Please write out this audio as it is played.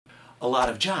A lot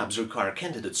of jobs require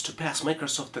candidates to pass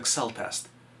Microsoft Excel test,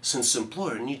 since the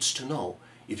employer needs to know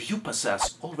if you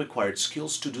possess all required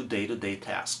skills to do day-to-day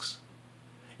tasks.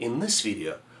 In this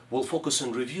video, we'll focus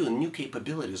on reviewing new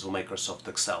capabilities of Microsoft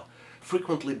Excel,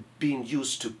 frequently being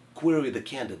used to query the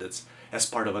candidates as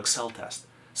part of Excel test,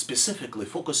 specifically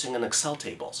focusing on Excel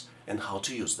tables and how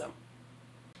to use them.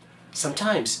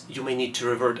 Sometimes you may need to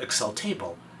revert Excel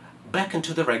table back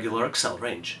into the regular Excel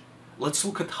range. Let's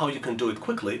look at how you can do it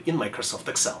quickly in Microsoft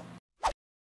Excel.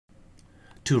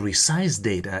 To resize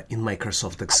data in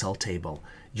Microsoft Excel table,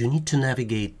 you need to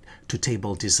navigate to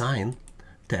Table Design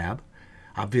tab.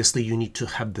 Obviously, you need to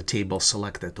have the table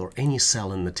selected or any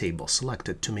cell in the table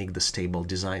selected to make this Table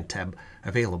Design tab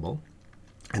available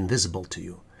and visible to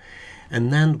you.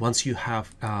 And then once you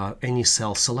have any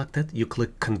cell selected, you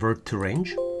click Convert to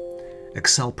Range.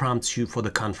 Excel prompts you for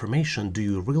the confirmation, do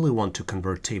you really want to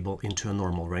convert table into a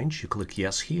normal range? You click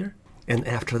Yes here. And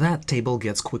after that, table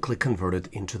gets quickly converted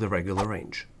into the regular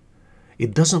range.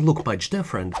 It doesn't look much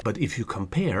different, but if you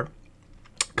compare,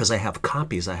 because I have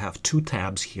copies, I have two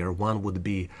tabs here. One would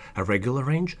be a regular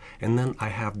range, and then I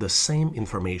have the same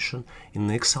information in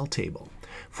the Excel table.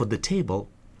 For the table,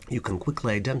 you can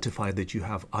quickly identify that you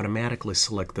have automatically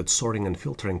selected sorting and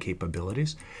filtering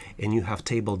capabilities, and you have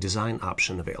table design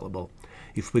option available.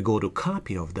 If we go to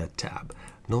copy of that tab,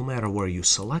 no matter where you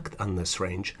select on this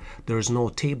range, there is no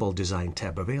table design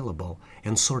tab available,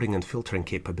 and sorting and filtering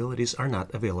capabilities are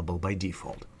not available by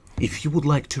default. If you would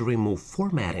like to remove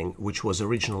formatting, which was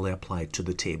originally applied to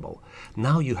the table,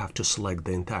 now you have to select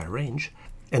the entire range,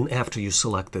 and after you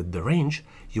selected the range,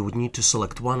 you would need to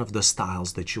select one of the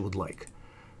styles that you would like.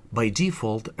 By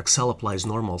default, Excel applies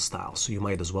normal style, so you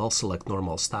might as well select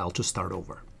normal style to start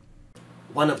over.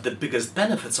 One of the biggest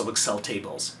benefits of Excel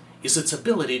tables is its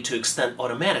ability to extend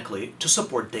automatically to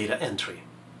support data entry.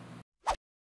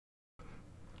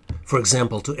 For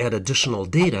example, to add additional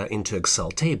data into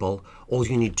Excel table, all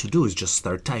you need to do is just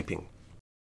start typing.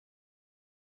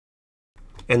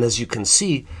 And as you can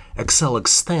see, Excel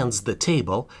extends the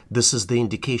table. This is the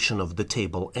indication of the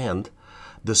table end,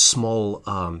 the small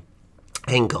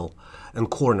angle and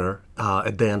corner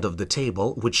at the end of the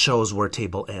table, which shows where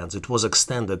table ends. It was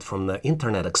extended from the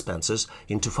internet expenses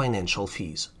into financial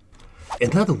fees.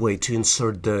 Another way to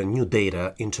insert the new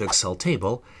data into Excel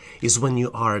table is when you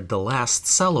are at the last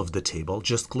cell of the table,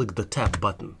 just click the tab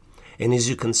button. And as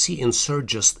you can see, insert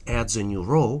just adds a new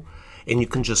row, and you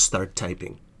can just start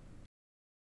typing.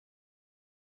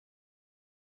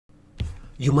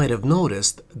 You might have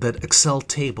noticed that Excel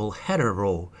table header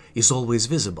row is always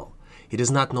visible. It is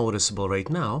not noticeable right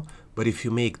now, but if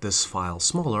you make this file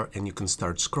smaller and you can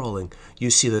start scrolling, you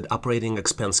see that operating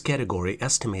expense category,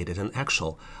 estimated and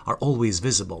actual, are always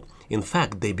visible. In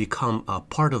fact, they become a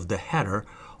part of the header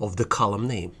of the column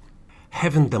name.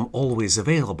 Having them always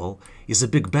available is a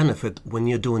big benefit when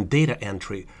you're doing data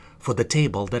entry for the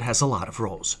table that has a lot of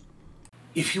rows.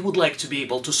 If you would like to be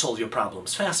able to solve your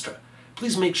problems faster,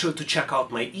 please make sure to check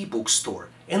out my ebook store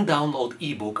and download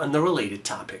ebook on the related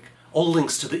topic. All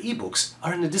links to the ebooks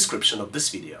are in the description of this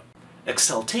video.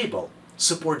 Excel table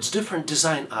supports different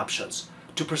design options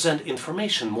to present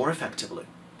information more effectively.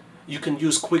 You can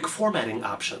use quick formatting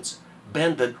options,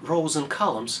 banded rows and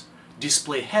columns,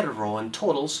 display header row and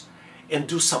totals, and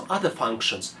do some other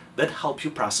functions that help you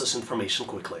process information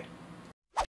quickly.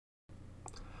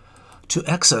 To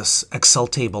access Excel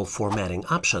table formatting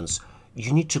options,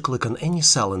 you need to click on any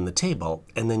cell in the table,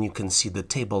 and then you can see the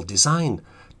Table Design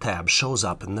tab shows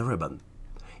up in the ribbon.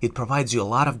 It provides you a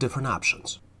lot of different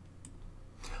options.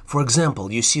 For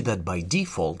example, you see that by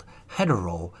default, header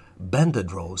row,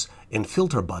 banded rows, and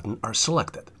filter button are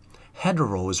selected. Header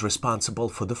row is responsible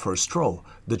for the first row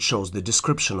that shows the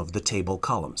description of the table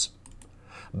columns.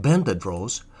 Banded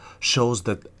rows shows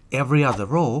that every other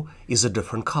row is a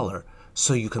different color,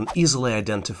 so you can easily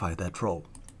identify that row.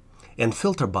 And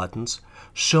filter buttons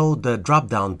show the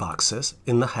drop-down boxes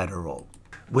in the header row.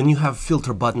 When you have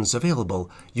filter buttons available,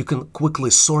 you can quickly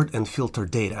sort and filter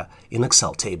data in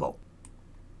Excel table.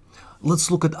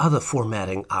 Let's look at other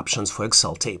formatting options for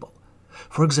Excel table.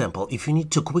 For example, if you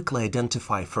need to quickly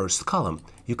identify first column,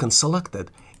 you can select it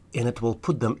and it will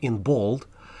put them in bold,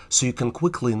 so you can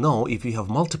quickly know if you have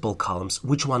multiple columns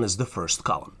which one is the first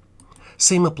column.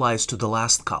 Same applies to the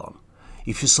last column.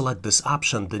 If you select this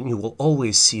option, then you will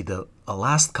always see the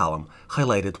last column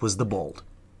highlighted with the bold.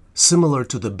 Similar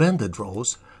to the banded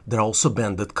rows, there are also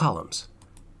banded columns.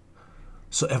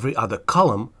 So every other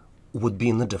column would be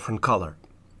in a different color.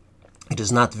 It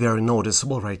is not very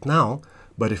noticeable right now,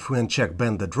 but if we uncheck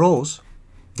banded rows,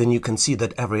 then you can see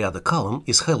that every other column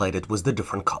is highlighted with the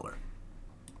different color.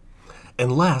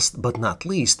 And last but not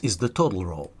least is the total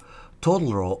row.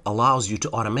 Total row allows you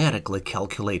to automatically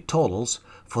calculate totals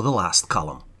for the last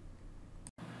column.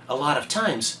 A lot of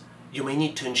times, you may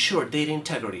need to ensure data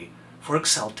integrity for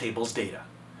Excel tables data.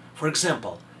 For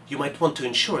example, you might want to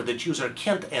ensure that user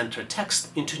can't enter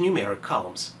text into numeric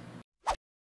columns.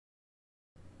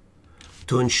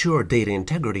 To ensure data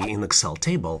integrity in Excel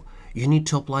table, you need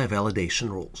to apply validation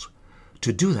rules.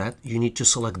 To do that, you need to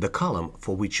select the column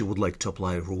for which you would like to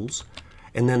apply rules,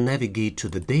 and then navigate to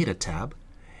the Data tab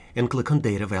and click on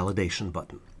Data Validation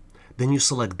button. Then you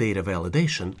select Data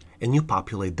Validation and you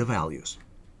populate the values.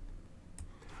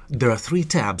 There are 3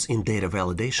 tabs in Data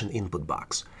Validation input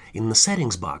box. In the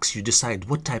Settings box, you decide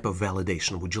what type of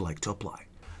validation would you like to apply.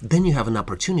 Then you have an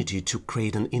opportunity to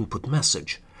create an input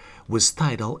message with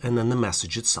title and then the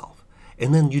message itself.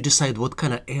 And then you decide what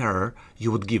kind of error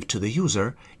you would give to the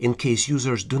user in case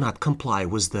users do not comply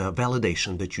with the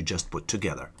validation that you just put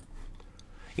together.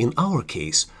 In our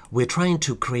case, we're trying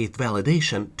to create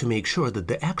validation to make sure that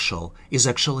the actual is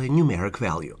actually a numeric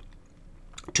value.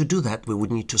 To do that, we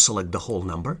would need to select the whole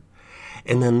number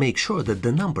and then make sure that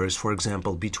the number is, for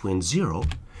example, between 0,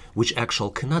 which actual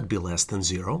cannot be less than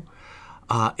 0,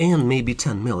 and maybe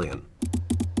 10 million.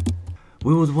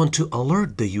 We would want to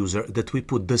alert the user that we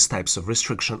put these types of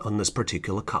restriction on this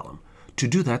particular column. To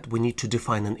do that, we need to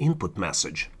define an input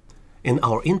message. And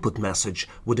our input message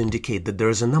would indicate that there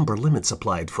is a number limits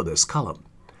applied for this column.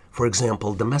 For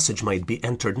example, the message might be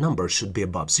entered number should be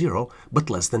above 0, but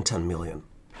less than 10 million.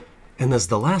 And as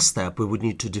the last step, we would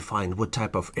need to define what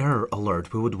type of error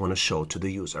alert we would want to show to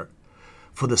the user.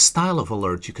 For the style of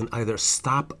alert, you can either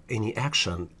stop any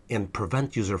action and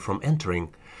prevent user from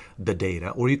entering the data,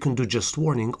 or you can do just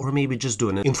warning, or maybe just do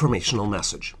an informational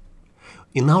message.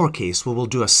 In our case, we will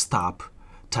do a stop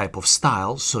type of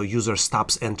style, so user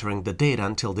stops entering the data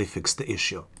until they fix the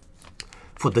issue.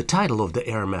 For the title of the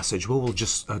error message, we will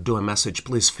just do a message,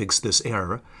 please fix this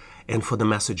error. And for the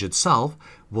message itself,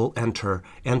 we'll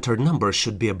entered number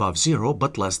should be above 0,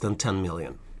 but less than 10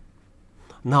 million.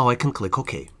 Now I can click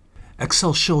OK.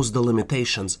 Excel shows the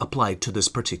limitations applied to this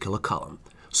particular column.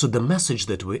 So the message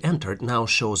that we entered now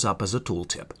shows up as a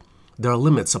tooltip. There are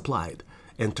limits applied.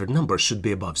 Entered number should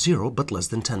be above 0, but less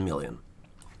than 10 million.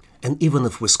 And even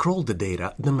if we scroll the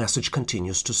data, the message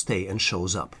continues to stay and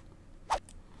shows up.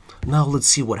 Now let's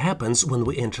see what happens when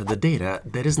we enter the data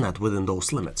that is not within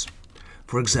those limits.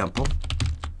 For example,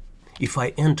 if I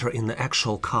enter in the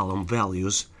actual column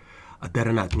values that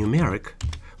are not numeric,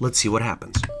 let's see what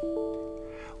happens.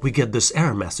 We get this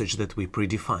error message that we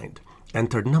predefined.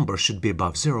 Entered number should be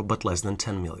above 0, but less than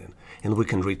 10 million. And we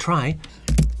can retry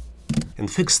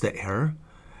and fix the error,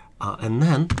 and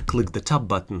then click the top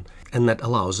button, and that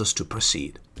allows us to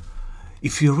proceed.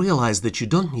 If you realize that you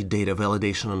don't need data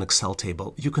validation on Excel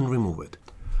table, you can remove it.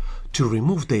 To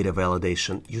remove data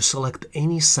validation, you select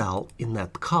any cell in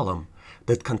that column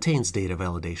that contains data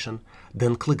validation,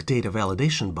 then click Data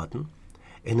Validation button,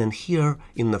 and then here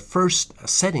in the first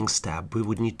Settings tab, we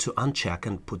would need to uncheck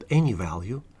and put any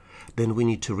value. Then we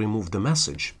need to remove the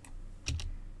message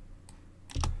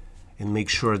and make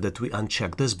sure that we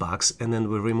uncheck this box, and then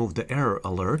we remove the error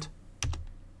alert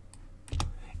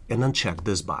and uncheck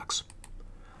this box.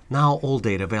 Now all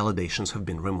data validations have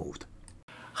been removed.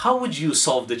 How would you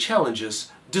solve the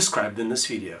challenges described in this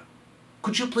video?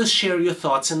 Could you please share your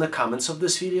thoughts in the comments of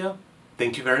this video?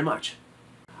 Thank you very much.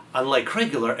 Unlike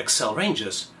regular Excel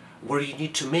ranges, where you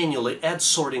need to manually add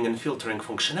sorting and filtering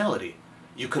functionality,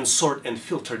 you can sort and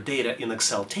filter data in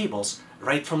Excel tables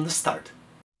right from the start.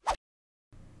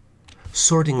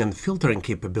 Sorting and filtering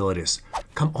capabilities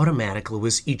come automatically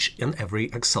with each and every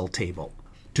Excel table.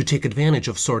 To take advantage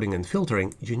of sorting and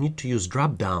filtering, you need to use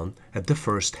drop-down at the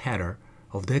first header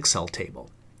of the Excel table.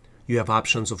 You have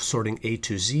options of sorting A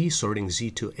to Z, sorting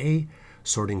Z to A,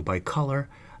 sorting by color,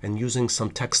 and using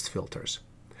some text filters.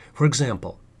 For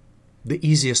example, the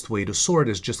easiest way to sort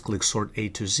is just click Sort A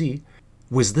to Z.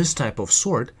 With this type of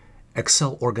sort,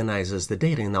 Excel organizes the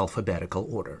data in alphabetical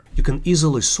order. You can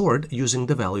easily sort using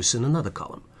the values in another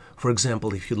column. For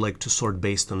example, if you'd like to sort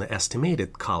based on the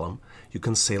estimated column, you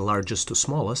can say largest to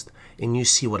smallest, and you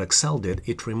see what Excel did.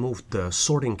 It removed the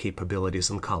sorting capabilities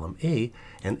in column A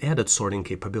and added sorting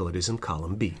capabilities in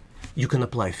column B. You can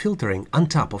apply filtering on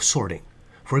top of sorting.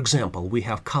 For example, we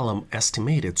have column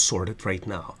estimated sorted right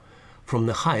now, from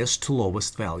the highest to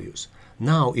lowest values.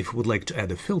 Now, if we would like to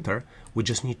add a filter, we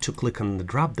just need to click on the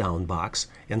drop-down box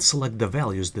and select the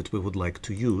values that we would like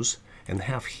to use and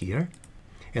have here.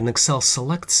 And Excel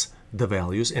selects the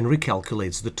values and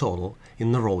recalculates the total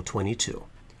in the row 22.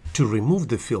 To remove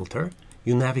the filter,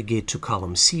 you navigate to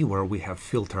column C where we have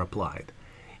filter applied.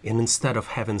 And instead of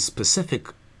having specific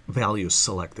values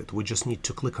selected, we just need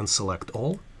to click on Select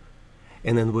All.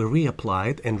 and then we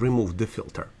reapplied and removed the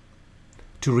filter.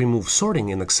 To remove sorting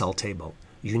in Excel table,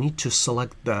 you need to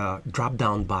select the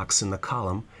drop-down box in the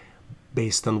column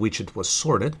based on which it was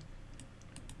sorted,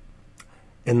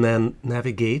 and then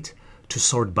navigate to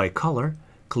sort by color,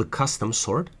 click Custom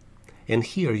Sort, and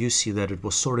here you see that it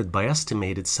was sorted by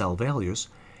estimated cell values,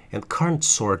 and current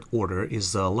sort order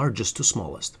is the largest to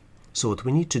smallest. So what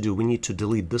we need to do, we need to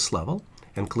delete this level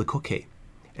and click OK.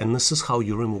 And this is how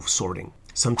you remove sorting.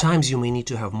 Sometimes you may need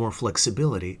to have more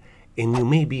flexibility, and you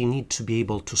maybe need to be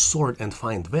able to sort and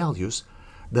find values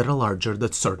that are larger than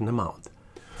a certain amount.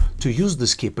 To use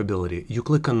this capability, you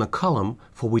click on the column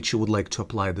for which you would like to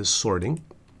apply this sorting.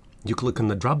 You click on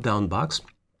the drop-down box,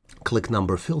 click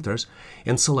Number Filters,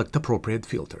 and select appropriate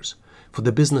filters. For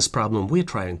the business problem we're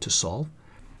trying to solve,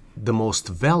 the most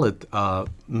valid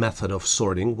method of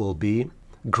sorting will be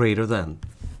greater than.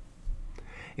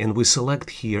 And we select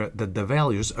here that the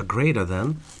values are greater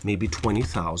than maybe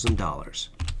 $20,000.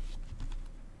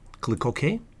 Click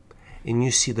OK, and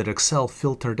you see that Excel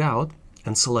filtered out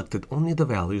and selected only the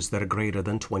values that are greater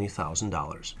than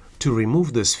 $20,000. To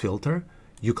remove this filter,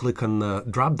 you click on the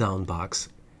drop-down box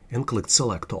and click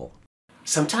Select All.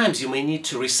 Sometimes you may need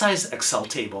to resize Excel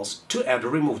tables to add or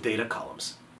remove data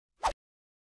columns.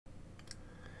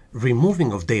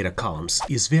 Removing of data columns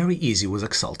is very easy with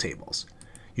Excel tables.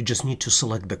 You just need to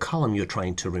select the column you're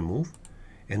trying to remove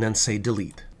and then say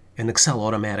Delete. And Excel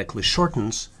automatically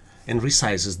shortens and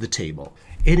resizes the table.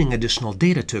 Adding additional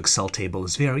data to Excel table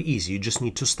is very easy. You just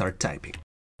need to start typing.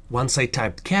 Once I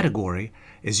typed category,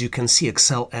 as you can see,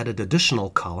 Excel added additional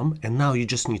column, and now you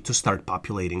just need to start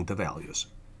populating the values.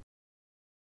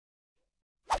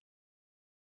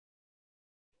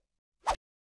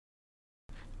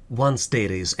 Once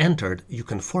data is entered, you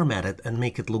can format it and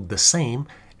make it look the same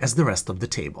as the rest of the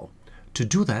table. To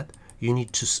do that, you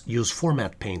need to use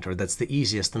Format Painter. That's the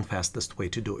easiest and fastest way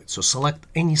to do it. So select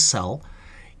any cell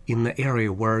in the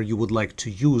area where you would like to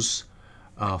use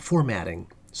formatting.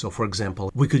 So for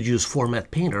example, we could use Format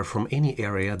Painter from any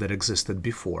area that existed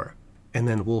before. And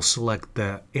then we'll select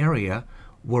the area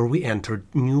where we entered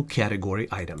new category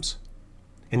items.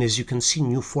 And as you can see,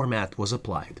 new format was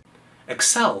applied.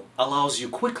 Excel allows you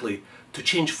quickly to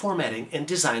change formatting and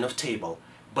design of table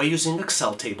by using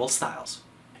Excel table styles.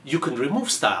 You can remove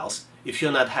styles if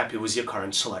you're not happy with your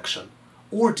current selection,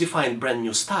 or define brand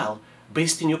new style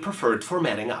based on your preferred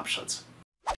formatting options.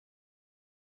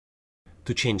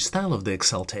 To change style of the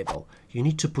Excel table, you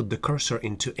need to put the cursor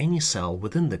into any cell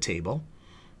within the table,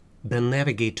 then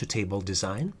navigate to Table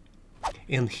Design,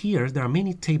 and here there are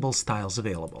many table styles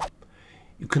available.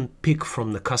 You can pick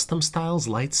from the custom styles,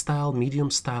 light style, medium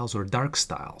styles, or dark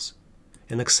styles,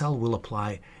 and Excel will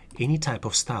apply any type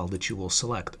of style that you will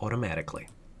select automatically.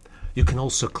 You can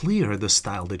also clear the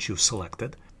style that you've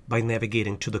selected by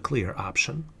navigating to the Clear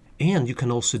option, and you can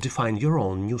also define your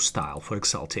own new style for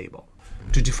Excel table.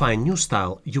 To define new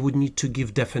style, you would need to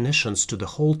give definitions to the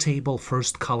whole table,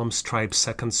 first column stripe,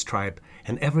 second stripe,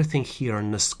 and everything here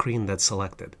on the screen that's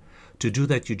selected. To do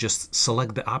that, you just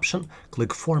select the option,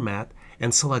 click Format,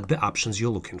 and select the options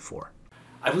you're looking for.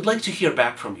 I would like to hear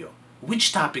back from you.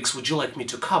 Which topics would you like me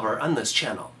to cover on this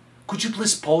channel? Could you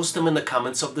please post them in the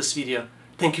comments of this video?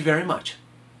 Thank you very much.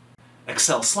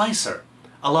 Excel Slicer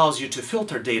allows you to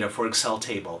filter data for Excel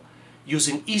table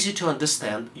using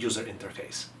easy-to-understand user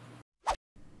interface.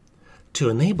 To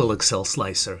enable Excel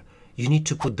Slicer, you need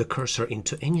to put the cursor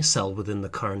into any cell within the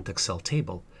current Excel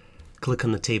table, click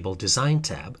on the Table Design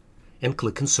tab, and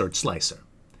click Insert Slicer.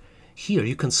 Here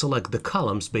you can select the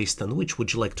columns based on which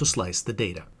would you like to slice the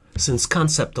data. Since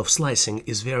concept of slicing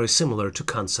is very similar to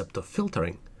concept of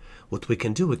filtering, what we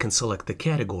can do, we can select the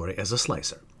category as a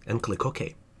slicer and click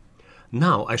OK.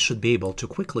 Now I should be able to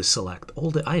quickly select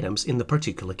all the items in the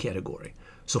particular category.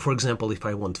 So for example, if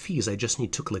I want fees, I just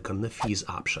need to click on the fees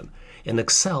option, and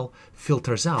Excel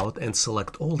filters out and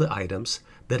select all the items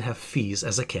that have fees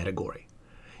as a category.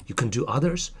 You can do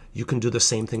others. You can do the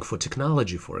same thing for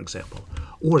technology, for example.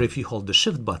 Or if you hold the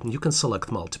Shift button, you can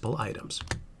select multiple items.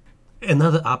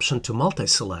 Another option to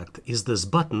multi-select is this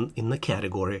button in the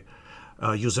category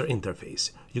user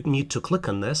interface. You need to click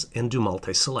on this and do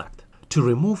multi-select. To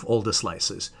remove all the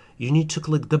slices, you need to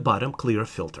click the bottom Clear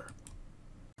Filter.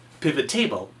 Pivot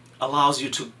Table allows you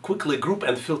to quickly group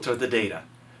and filter the data,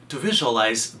 to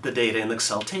visualize the data in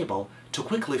Excel table, to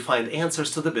quickly find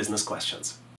answers to the business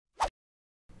questions.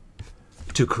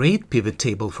 To create Pivot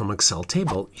Table from Excel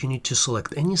table, you need to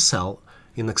select any cell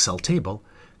in Excel table,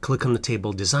 click on the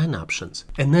Table Design options,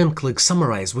 and then click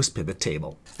Summarize with Pivot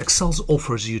Table. Excel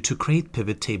offers you to create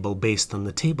Pivot Table based on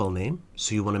the table name,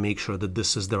 so you want to make sure that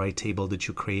this is the right table that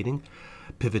you're creating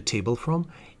Pivot Table from,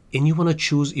 And you want to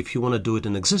choose if you want to do it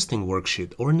in an existing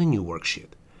worksheet or in a new worksheet.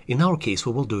 In our case,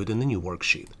 we will do it in the new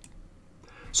worksheet.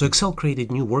 So Excel created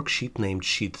a new worksheet named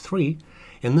Sheet 3,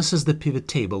 and this is the pivot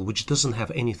table, which doesn't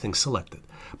have anything selected.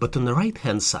 But on the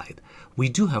right-hand side, we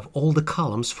do have all the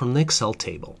columns from the Excel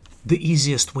table. The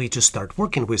easiest way to start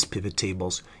working with pivot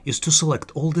tables is to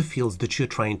select all the fields that you're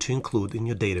trying to include in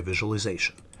your data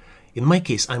visualization. In my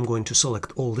case, I'm going to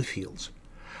select all the fields.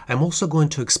 I'm also going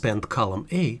to expand column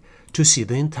A to see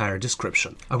the entire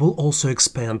description. I will also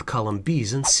expand column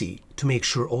B's and C to make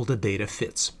sure all the data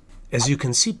fits. As you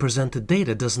can see, presented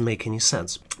data doesn't make any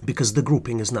sense because the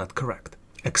grouping is not correct.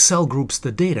 Excel groups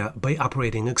the data by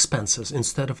operating expenses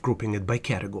instead of grouping it by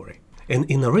category. And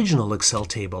in original Excel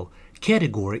table,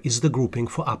 category is the grouping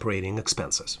for operating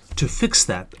expenses. To fix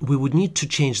that, we would need to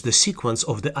change the sequence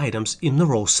of the items in the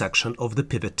row section of the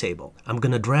pivot table. I'm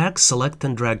going to drag, select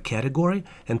and drag category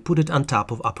and put it on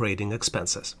top of operating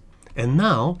expenses. And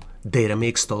now data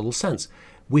makes total sense.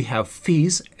 We have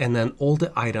fees, and then all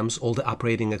the items, all the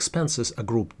operating expenses are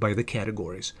grouped by the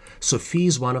categories. So fee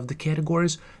is one of the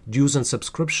categories. Dues and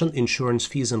subscription, insurance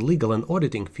fees, and legal and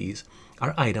auditing fees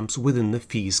are items within the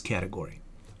fees category.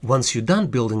 Once you're done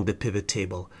building the pivot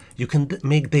table, you can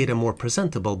make data more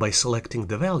presentable by selecting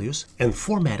the values and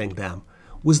formatting them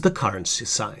with the currency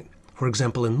sign. For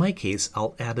example, in my case,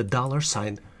 I'll add a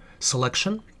 $sign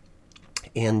selection,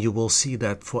 and you will see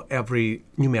that for every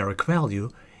numeric value,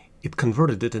 it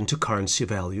converted it into currency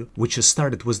value, which is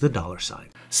started with the $sign.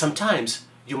 Sometimes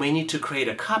you may need to create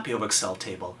a copy of Excel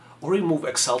table or remove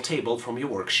Excel table from your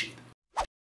worksheet.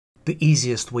 The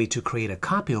easiest way to create a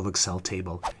copy of Excel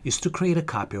table is to create a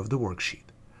copy of the worksheet.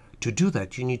 To do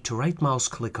that, you need to right mouse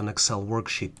click on Excel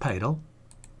worksheet title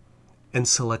and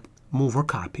select Move or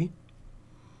Copy.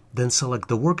 Then select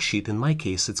the worksheet, in my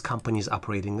case it's company's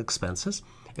operating expenses,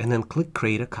 and then click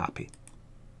Create a Copy.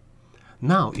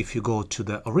 Now, if you go to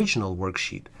the original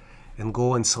worksheet and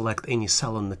go and select any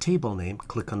cell in the table name,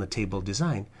 click on the table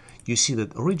design, you see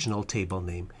that original table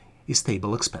name is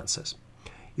Table Expenses.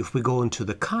 If we go into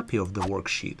the copy of the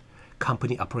worksheet,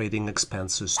 Company Operating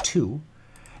Expenses 2,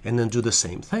 and then do the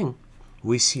same thing,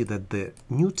 we see that the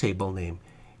new table name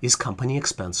is Company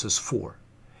Expenses 4.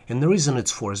 And the reason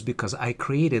it's 4 is because I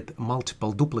created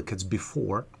multiple duplicates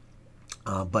before,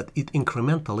 but it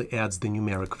incrementally adds the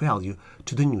numeric value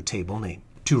to the new table name.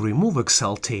 To remove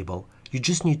Excel table, you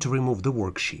just need to remove the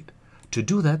worksheet. To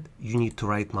do that, you need to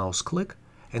right mouse click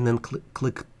and then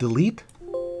click Delete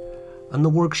on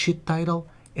the worksheet title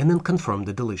and then confirm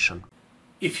the deletion.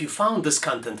 If you found this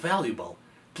content valuable,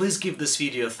 please give this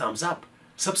video a thumbs up,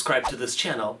 subscribe to this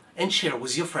channel, and share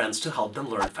with your friends to help them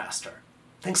learn faster.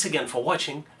 Thanks again for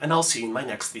watching, and I'll see you in my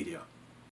next video.